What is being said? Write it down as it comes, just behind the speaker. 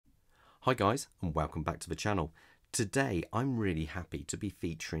Hi guys, and welcome back to the channel. Today I'm really happy to be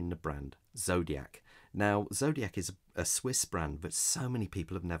featuring the brand Zodiac. Now Zodiac is a Swiss brand that so many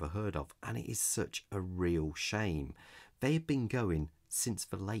people have never heard of, and it is such a real shame. They have been going since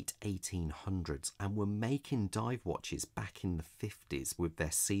the late 1800s and were making dive watches back in the 50s with their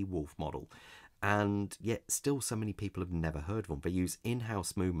Seawolf model, and yet still so many people have never heard of them. They use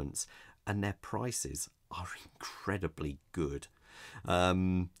in-house movements and their prices are incredibly good.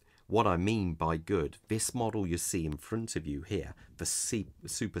 What I mean by good, this model you see in front of you here, the Super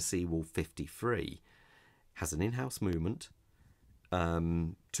Seawolf 53, has an in-house movement,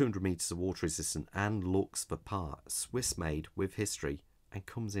 200 meters of water resistant, and looks the part. Swiss made with history, and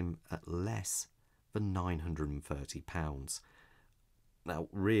comes in at less than £930. Now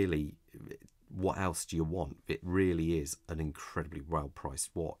really, what else do you want? It really is an incredibly well priced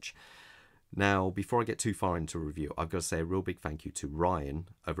watch. Now, before I get too far into a review, I've got to say a real big thank you to Ryan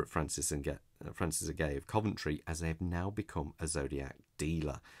over at Francis Gaye of Coventry, as they have now become a Zodiac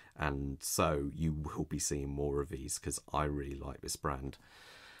dealer. And so you will be seeing more of these because I really like this brand.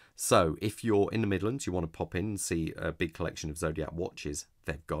 So if you're in the Midlands, you want to pop in and see a big collection of Zodiac watches,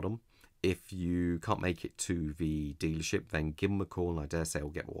 they've got them. If you can't make it to the dealership, then give them a call and I dare say I'll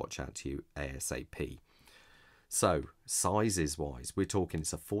get the watch out to you ASAP. So, sizes wise, we're talking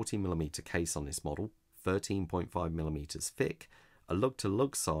it's a 40mm case on this model, 13.5mm thick, a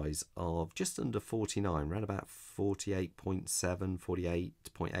lug-to-lug size of just under 49, around about 48.7,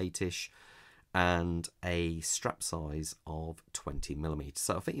 48.8-ish, and a strap size of 20mm.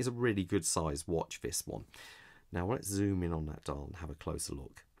 So I think it's a really good size watch, this one. Now let's zoom in on that dial and have a closer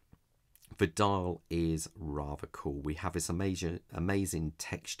look. The dial is rather cool. We have this amazing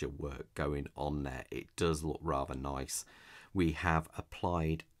texture work going on there. It does look rather nice. We have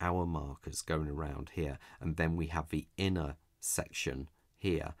applied hour markers going around here, and then we have the inner section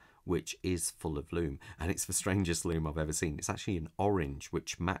here, which is full of loom, and it's the strangest loom I've ever seen. It's actually an orange,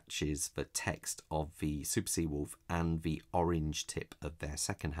 which matches the text of the Super Seawolf and the orange tip of their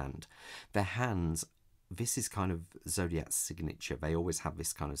second hand. Their hands, this is kind of Zodiac's signature. They always have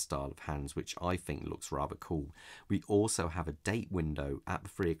this kind of style of hands, which I think looks rather cool. We also have a date window at the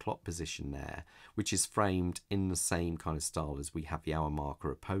 3 o'clock position there, which is framed in the same kind of style as we have the hour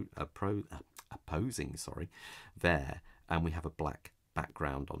marker opposing there, and we have a black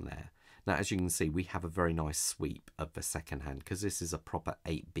background on there. Now, as you can see, we have a very nice sweep of the second hand because this is a proper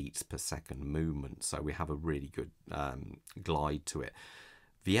 8 beats per second movement, so we have a really good glide to it.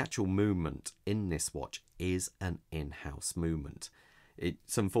 The actual movement in this watch is an in-house movement.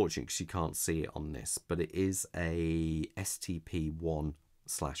 It's unfortunate because you can't see it on this, but it is a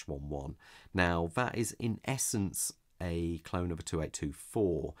STP-1/11. Now, that is in essence a clone of a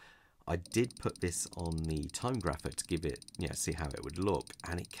 2824. I did put this on the time grapher to give it, see how it would look,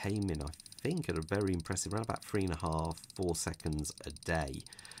 and it came in, I think, at a very impressive, around about 3.5–4 seconds a day,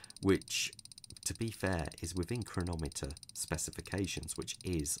 which, to be fair, is within chronometer specifications, which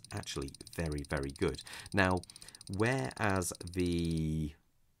is actually very, very good. Now, whereas the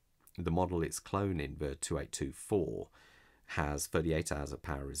model it's cloning, the 2824, has 38 hours of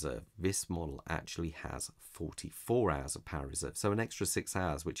power reserve, this model actually has 44 hours of power reserve, so an extra 6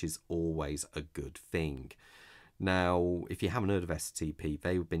 hours, which is always a good thing. Now, if you haven't heard of STP,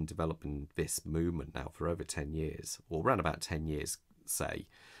 they've been developing this movement now for over 10 years, or around about 10 years, say.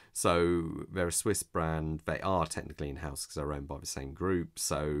 So they're a Swiss brand. They are technically in-house because they're owned by the same group.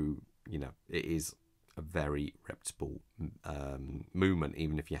 So, it is a very reputable movement,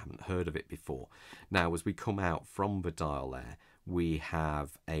 even if you haven't heard of it before. Now, as we come out from the dial there, we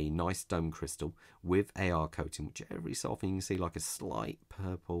have a nice dome crystal with AR coating, which every so often you can see like a slight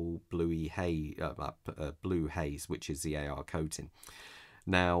purple bluey haze, blue haze, which is the AR coating.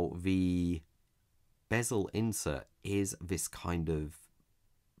 Now, the bezel insert is this kind of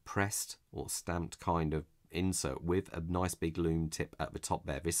pressed or stamped kind of insert with a nice big loom tip at the top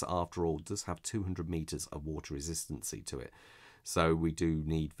there. This, after all, does have 200 meters of water resistancy to it, so we do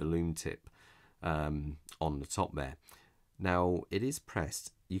need the loom tip on the top there. Now, it is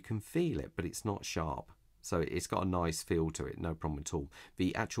pressed, you can feel it, but it's not sharp, so it's got a nice feel to it, no problem at all.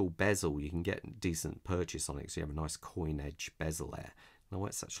 The actual bezel, you can get a decent purchase on it, so you have a nice coin edge bezel there. Now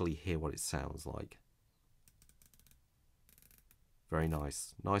let's actually hear what it sounds like. Very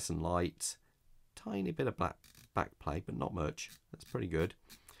nice, nice and light, tiny bit of back play, but not much. That's pretty good.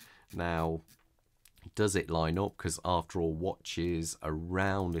 Now, does it line up? Because after all, watches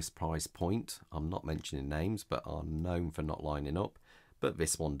around this price point, I'm not mentioning names, but are known for not lining up, but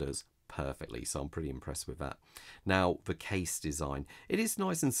this one does perfectly, so I'm pretty impressed with that. Now, the case design, it is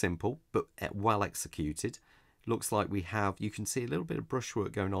nice and simple, but well executed. Looks like we have, you can see a little bit of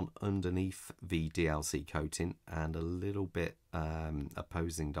brushwork going on underneath the DLC coating and a little bit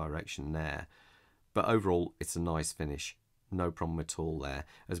opposing direction there. But overall, it's a nice finish. No problem at all there.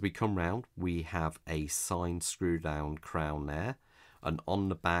 As we come round, we have a signed screw down crown there. And on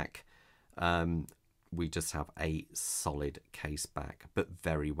the back, we just have a solid case back, but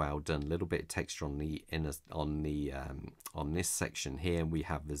very well done. A little bit of texture on the inner, on this section here. We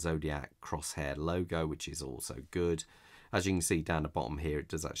have the Zodiac crosshair logo, which is also good. As you can see down the bottom here, it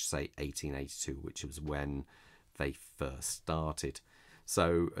does actually say 1882, which was when they first started.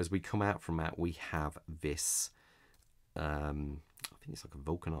 So as we come out from that, we have this, I think it's like a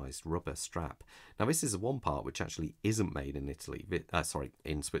vulcanized rubber strap. Now this is the one part which actually isn't made in Italy, sorry,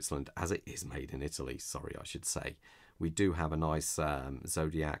 in Switzerland, as it is made in Italy, sorry, I should say. We do have a nice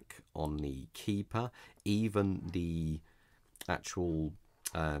Zodiac on the keeper. Even the actual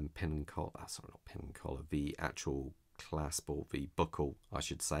pin and collar, sorry, not pin and collar, the actual clasp, or the buckle, I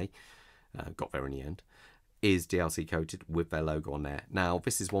should say, got there in the end, is DLC coated with their logo on there. Now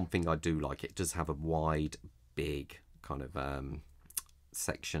this is one thing I do like. It does have a wide, big kind of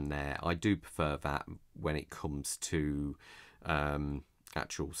section there. I do prefer that when it comes to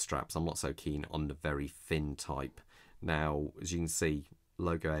actual straps. I'm not so keen on the very thin type. Now, as you can see,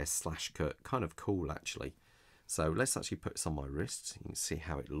 logo air slash cut, kind of cool actually. So let's actually put this on my wrist. You can see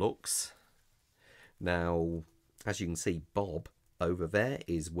how it looks. Now, as you can see, Bob over there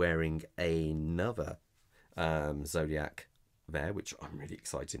is wearing another Zodiac there, which I'm really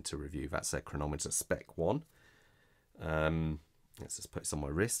excited to review. That's a chronometer spec one. Let's just put this on my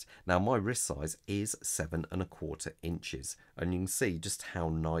wrist. Now my wrist size is 7¼ inches, and you can see just how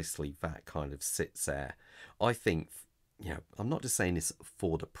nicely that kind of sits there. I think, you know, I'm not just saying this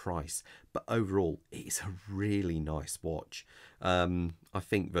for the price, but overall it's a really nice watch. I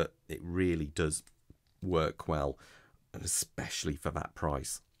think that it really does work well, and especially for that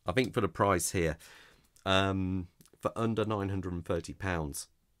price. I think for the price here, for under £930,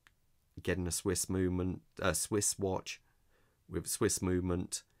 getting a Swiss watch with Swiss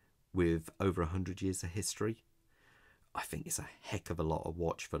movement with over 100 years of history, I think it's a heck of a lot of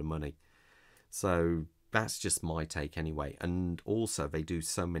watch for the money. So that's just my take anyway. And also they do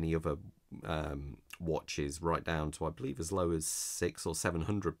so many other watches right down to, I believe, as low as £600 or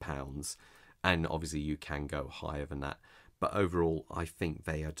 £700, and obviously you can go higher than that. But overall, I think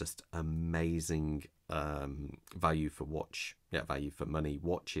they are just amazing value for money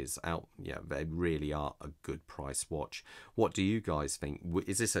watches out. Yeah, they really are a good price watch. What do you guys think?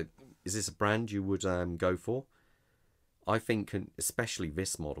 Is this a brand you would go for? I think especially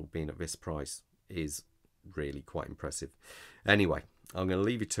this model being at this price is really quite impressive. Anyway, I'm going to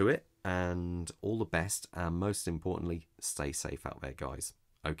leave you to it, and all the best, and most importantly, stay safe out there, guys.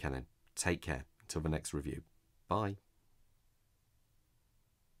 Okay then, take care until the next review. Bye.